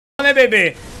né,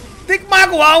 bebê? Tem que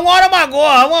magoar, uma hora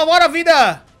magoa, uma hora a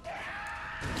vida...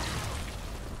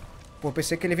 Pô,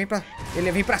 pensei que ele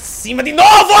ia vir pra cima de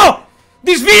novo!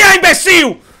 Desvia,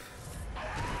 imbecil!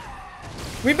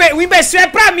 O imbecil é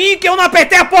pra mim, que eu não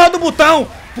apertei a porra do botão.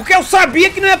 Porque eu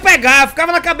sabia que não ia pegar.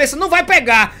 Ficava na cabeça, não vai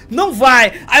pegar. Não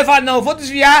vai. Aí vai, não, eu vou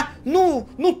desviar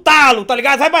no talo, tá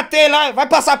ligado? Vai bater lá, vai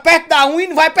passar perto da 1 e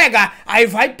não vai pegar. Aí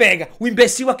vai e pega. O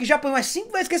imbecil aqui já põe umas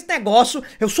 5 vezes que esse negócio.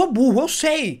 Eu sou burro, eu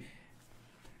sei.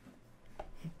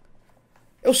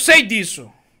 Eu sei disso.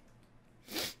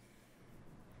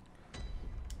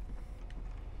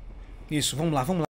 Isso, vamos lá, vamos lá.